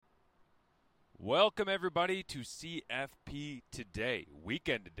Welcome, everybody, to CFP Today,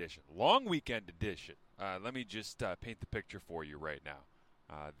 weekend edition, long weekend edition. Let me just paint the picture for you right now.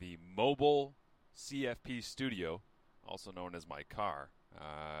 The mobile CFP studio, also known as my car,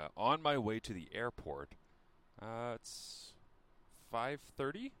 on my way to the airport. It's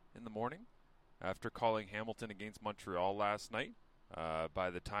 5:30 in the morning after calling Hamilton against Montreal last night.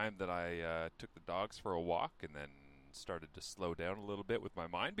 By the time that I took the dogs for a walk and then started to slow down a little bit with my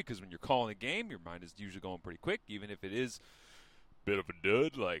mind, because when you're calling a game, your mind is usually going pretty quick, even if it is a bit of a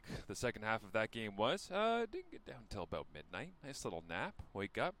dud like the second half of that game was. Didn't get down until about midnight. Nice little nap,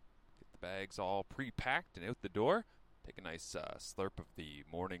 wake up, get the bags all pre-packed and out the door, take a nice slurp of the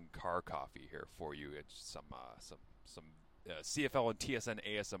morning car coffee here for you. It's some CFL and TSN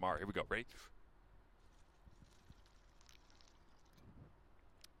ASMR. Here we go, ready?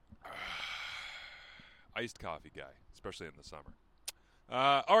 Iced coffee guy, especially in the summer.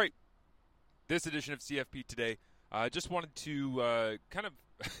 All right, this edition of CFP Today, just wanted to kind of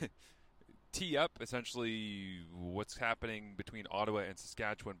tee up essentially what's happening between Ottawa and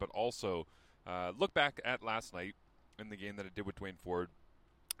Saskatchewan, but also look back at last night in the game that I did with Dwayne Ford.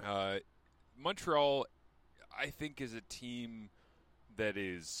 Montreal, I think, is a team that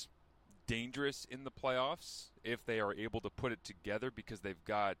is dangerous in the playoffs if they are able to put it together, because they've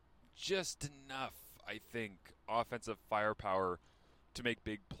got just enough, I think, offensive firepower to make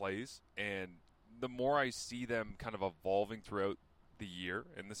big plays. And the more I see them kind of evolving throughout the year,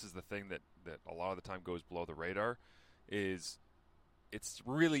 and this is the thing that a lot of the time goes below the radar, is it's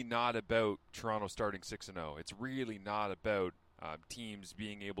really not about Toronto starting 6-0. It's really not about teams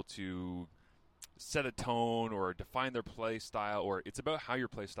being able to set a tone or define their play style, or it's about how your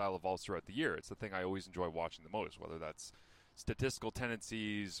play style evolves throughout the year. It's the thing I always enjoy watching the most, whether that's statistical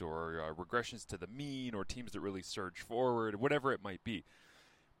tendencies or regressions to the mean or teams that really surge forward, whatever it might be.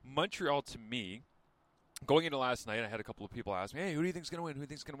 Montreal, to me, going into last night, I had a couple of people ask me, hey, who do you think's going to win? Who do you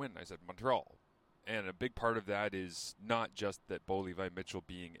think's going to win? And I said, Montreal. And a big part of that is not just that Bo Levi Mitchell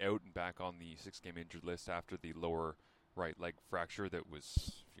being out and back on the 6-game injured list after the lower right leg fracture. That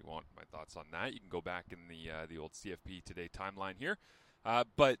was, if you want my thoughts on that, you can go back in the old CFP Today timeline here.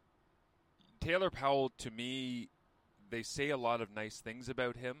 But Taylor Powell, to me, they say a lot of nice things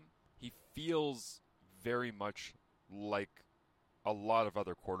about him. He feels very much like a lot of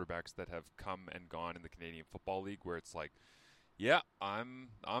other quarterbacks that have come and gone in the Canadian Football League, where it's like, yeah, I'm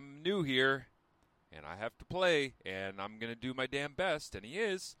new here, and I have to play, and I'm going to do my damn best, and he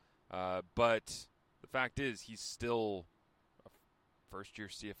is. But the fact is, he's still a first-year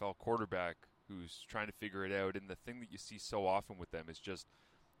CFL quarterback who's trying to figure it out, and the thing that you see so often with them is just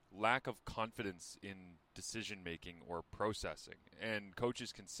lack of confidence in decision-making or processing. And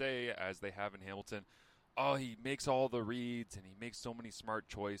coaches can say, as they have in Hamilton, oh, he makes all the reads, and he makes so many smart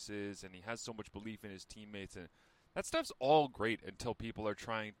choices, and he has so much belief in his teammates. And that stuff's all great until people are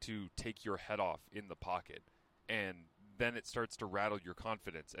trying to take your head off in the pocket. And then it starts to rattle your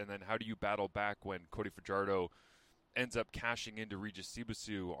confidence. And then how do you battle back when Cody Fajardo ends up cashing into Regis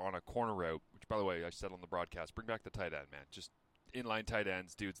Sibusu on a corner route, which, by the way, I said on the broadcast, bring back the tight end, man. Just inline tight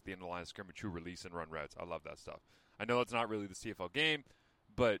ends, dudes at the end of the line of scrimmage who release and run routes. I love that stuff. I know it's not really the CFL game,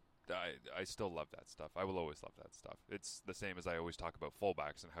 but I still love that stuff. I will always love that stuff. It's the same as I always talk about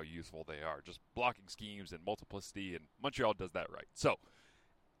fullbacks and how useful they are. Just blocking schemes and multiplicity, and Montreal does that right. So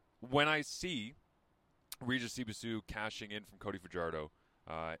when I see Regis Sibusu cashing in from Cody Fajardo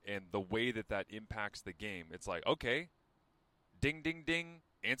and the way that impacts the game, it's like, okay, ding, ding, ding,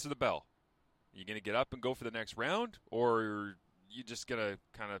 answer the bell. You going to get up and go for the next round, or you just going to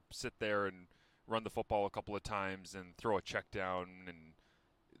kind of sit there and run the football a couple of times and throw a check down? And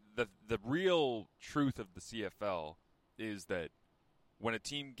the real truth of the CFL is that when a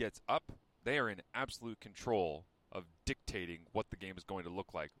team gets up, they are in absolute control of dictating what the game is going to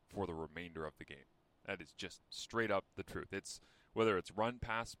look like for the remainder of the game. That is just straight up the truth. It's whether it's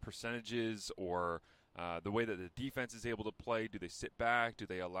run-pass percentages or the way that the defense is able to play. Do they sit back? Do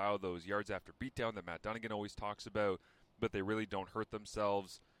they allow those yards after beatdown that Matt Dunnigan always talks about, but they really don't hurt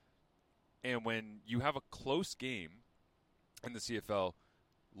themselves? And when you have a close game in the CFL,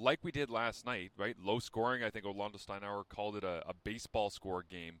 like we did last night, right? Low scoring. I think Orlando Steinauer called it a baseball score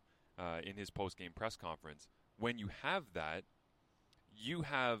game in his post-game press conference. When you have that, you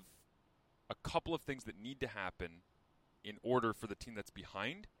have a couple of things that need to happen in order for the team that's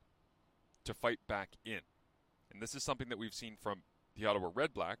behind to fight back in. And this is something that we've seen from the Ottawa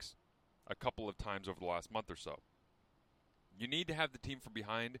Red Blacks a couple of times over the last month or so. You need to have the team from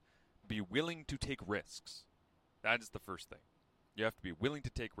behind be willing to take risks. That is the first thing. You have to be willing to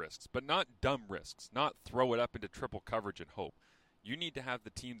take risks, but not dumb risks, not throw it up into triple coverage and hope. You need to have the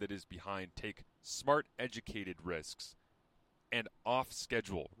team that is behind take smart, educated risks and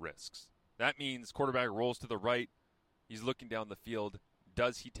off-schedule risks. That means quarterback rolls to the right. He's looking down the field.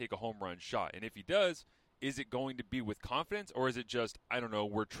 Does he take a home run shot? And if he does, is it going to be with confidence, or is it just, I don't know,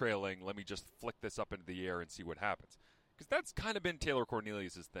 we're trailing, let me just flick this up into the air and see what happens? Because that's kind of been Taylor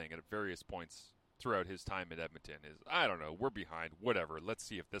Cornelius' thing at various points throughout his time at Edmonton is, I don't know, we're behind, whatever, let's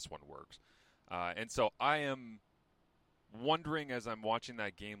see if this one works. And so I am wondering as I'm watching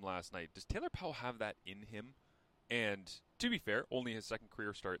that game last night, does Taylor Powell have that in him? And to be fair, only his second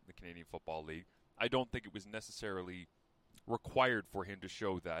career start in the Canadian Football League. I don't think it was necessarily required for him to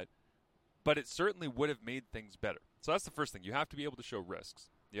show that, but it certainly would have made things better. So that's the first thing. You have to be able to show risks.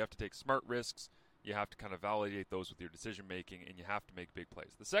 You have to take smart risks. You have to kind of validate those with your decision making, and you have to make big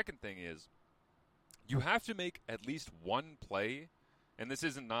plays. The second thing is you have to make at least one play, and this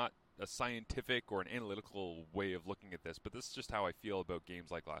isn't not a scientific or an analytical way of looking at this, but this is just how I feel about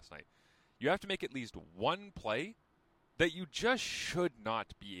games like last night. You have to make at least one play that you just should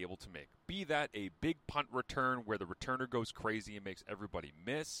not be able to make. Be that a big punt return where the returner goes crazy and makes everybody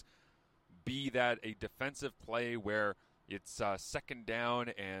miss. Be that a defensive play where it's second down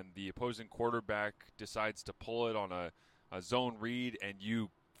and the opposing quarterback decides to pull it on a zone read and you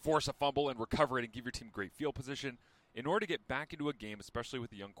force a fumble and recover it and give your team great field position. In order to get back into a game, especially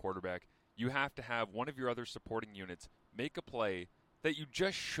with a young quarterback, you have to have one of your other supporting units make a play that you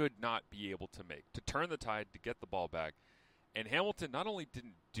just should not be able to make, to turn the tide, to get the ball back. And Hamilton not only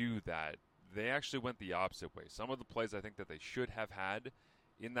didn't do that, they actually went the opposite way. Some of the plays I think that they should have had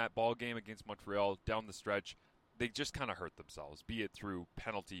in that ball game against Montreal down the stretch, they just kind of hurt themselves, be it through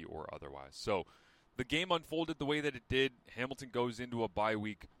penalty or otherwise. So the game unfolded the way that it did. Hamilton goes into a bye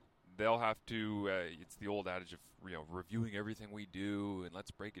week. They'll have to, it's the old adage of reviewing everything we do and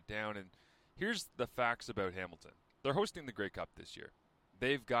let's break it down. And here's the facts about Hamilton. They're hosting the Grey Cup this year.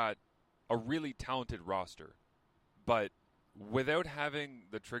 They've got a really talented roster, but without having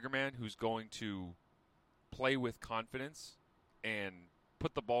the trigger man who's going to play with confidence and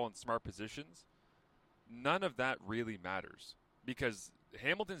put the ball in smart positions, none of that really matters because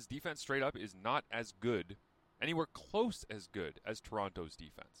Hamilton's defense straight up is not as good, anywhere close as good as Toronto's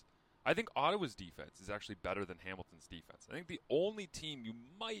defense. I think Ottawa's defense is actually better than Hamilton's defense. I think the only team you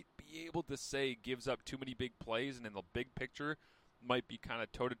might be able to say gives up too many big plays and in the big picture might be kind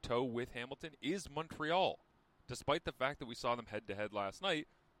of toe-to-toe with Hamilton is Montreal, despite the fact that we saw them head-to-head last night,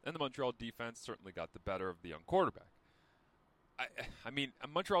 and the Montreal defense certainly got the better of the young quarterback. I mean,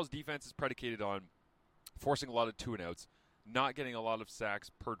 Montreal's defense is predicated on forcing a lot of two-and-outs, not getting a lot of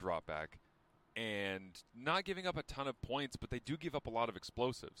sacks per dropback, and not giving up a ton of points, but they do give up a lot of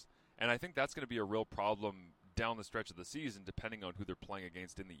explosives. And I think that's going to be a real problem down the stretch of the season, depending on who they're playing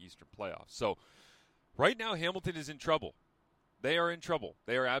against in the Eastern playoffs. So right now, Hamilton is in trouble. They are in trouble.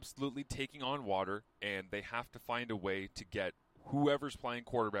 They are absolutely taking on water, and they have to find a way to get whoever's playing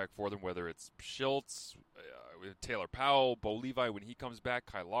quarterback for them, whether it's Schultz, Taylor Powell, Bo Levi when he comes back,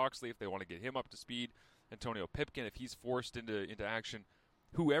 Kyle Loxley if they want to get him up to speed, Antonio Pipkin if he's forced into action.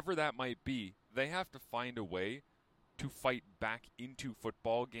 Whoever that might be, they have to find a way to fight back into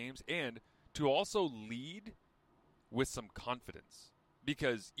football games and to also lead with some confidence.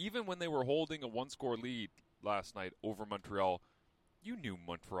 Because even when they were holding a one-score lead last night over Montreal, you knew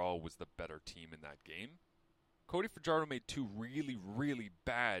Montreal was the better team in that game. Cody Fajardo made two really, really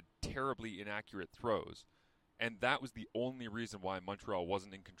bad, terribly inaccurate throws, and that was the only reason why Montreal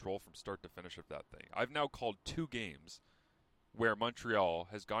wasn't in control from start to finish of that thing. I've now called two games where Montreal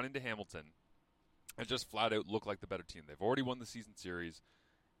has gone into Hamilton and just flat out look like the better team. They've already won the season series,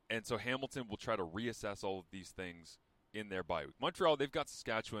 and so Hamilton will try to reassess all of these things in their bye week. Montreal, they've got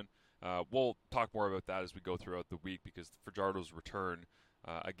Saskatchewan. We'll talk more about that as we go throughout the week because Fajardo's return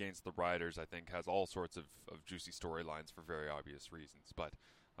against the Riders, I think, has all sorts of juicy storylines for very obvious reasons. But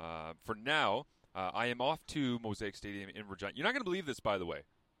for now, I am off to Mosaic Stadium in Regina. You're not going to believe this, by the way.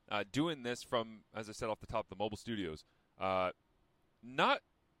 Doing this from, as I said, off the top of the mobile studios. Not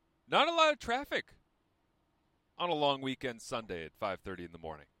a lot of traffic on a long weekend Sunday at 5:30 in the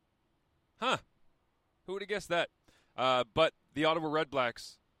morning. Huh. Who would have guessed that? But the Ottawa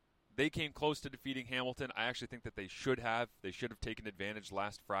Redblacks, they came close to defeating Hamilton. I actually think that they should have. They should have taken advantage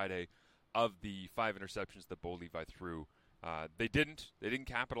last Friday of the 5 interceptions that Bo Levi threw. They didn't. They didn't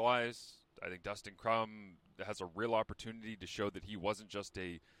capitalize. I think Dustin Crum has a real opportunity to show that he wasn't just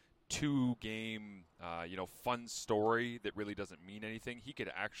a two-game, fun story that really doesn't mean anything. He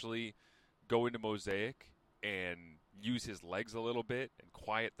could actually go into Mosaic and use his legs a little bit and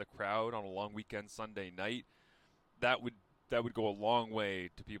quiet the crowd on a long weekend Sunday night. That would that would go a long way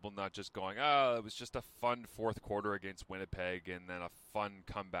to people not just going, it was just a fun fourth quarter against Winnipeg and then a fun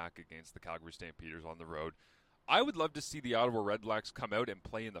comeback against the Calgary Stampeders on the road. I would love to see the Ottawa Redblacks come out and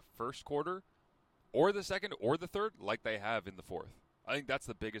play in the first quarter or the second or the third like they have in the fourth. I think that's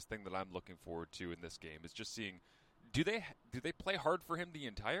the biggest thing that I'm looking forward to in this game is just seeing, do they play hard for him the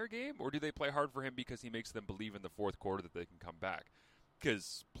entire game, or do they play hard for him because he makes them believe in the fourth quarter that they can come back?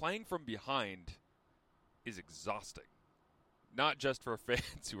 Because playing from behind is exhausting. Not just for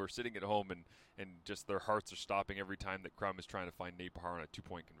fans who are sitting at home and just their hearts are stopping every time that Crum is trying to find Nate Bahar on a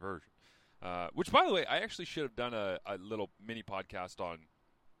 2-point conversion. Which, by the way, I actually should have done a little mini podcast on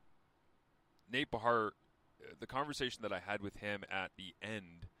Nate Bahar, the conversation that I had with him at the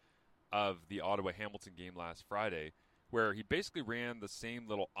end of the Ottawa-Hamilton game last Friday, where he basically ran the same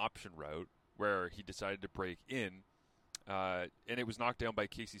little option route where he decided to break in, and it was knocked down by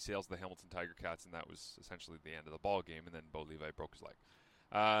Casey Sales of the Hamilton Tiger Cats, and that was essentially the end of the ball game, and then Bo Levi broke his leg.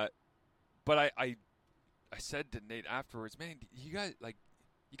 But I said to Nate afterwards, man, you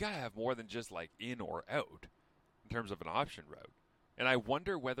gotta have more than just like in or out in terms of an option route. And I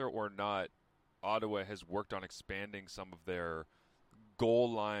wonder whether or not Ottawa has worked on expanding some of their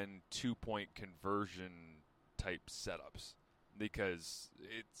goal line 2-point conversion type setups, because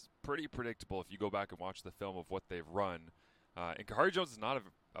it's pretty predictable if you go back and watch the film of what they've run. And Kahari Jones is not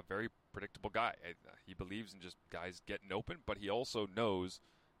a very predictable guy. He believes in just guys getting open, but he also knows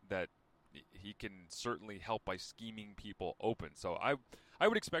that he can certainly help by scheming people open. So I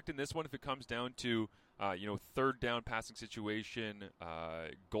would expect in this one, if it comes down to third down passing situation,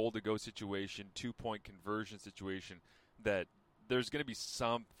 goal to go situation, 2-point conversion situation, that there's going to be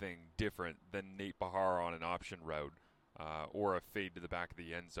something different than Nate Bahar on an option route or a fade to the back of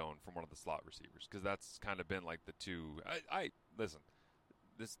the end zone from one of the slot receivers, because that's kind of been like the two. Listen,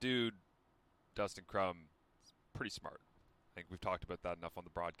 this dude, Dustin Crum, is pretty smart. I think we've talked about that enough on the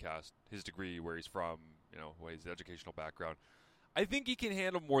broadcast. His degree, where he's from, his educational background. I think he can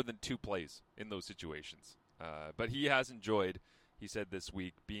handle more than 2 plays in those situations. But he has enjoyed, he said this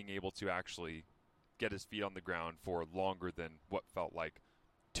week, being able to actually get his feet on the ground for longer than what felt like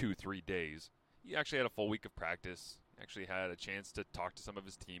 2-3 days. He actually had a full week of practice. Actually had a chance to talk to some of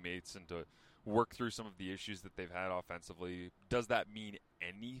his teammates and to work through some of the issues that they've had offensively. Does that mean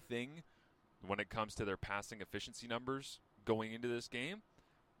anything when it comes to their passing efficiency numbers going into this game?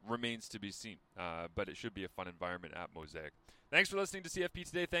 Remains to be seen, but it should be a fun environment at Mosaic. Thanks for listening to CFP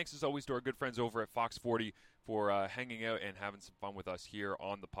Today. Thanks, as always, to our good friends over at Fox 40 for hanging out and having some fun with us here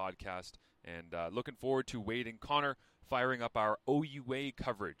on the podcast. And looking forward to Wade and Connor firing up our OUA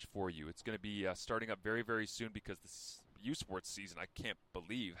coverage for you. It's going to be starting up very, very soon, because this U Sports season, I can't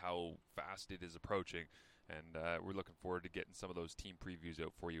believe how fast it is approaching. And we're looking forward to getting some of ththose team previews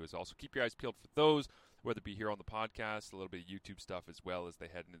out for you as well. So keep your eyes peeled for those, whether it be here on the podcast, a little bit of YouTube stuff as well as they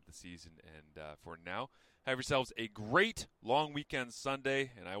head into the season. And for now, have yourselves a great long weekend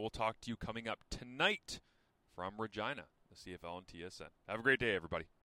Sunday, and I will talk to you coming up tonight from Regina, the CFL and TSN. Have a great day, everybody.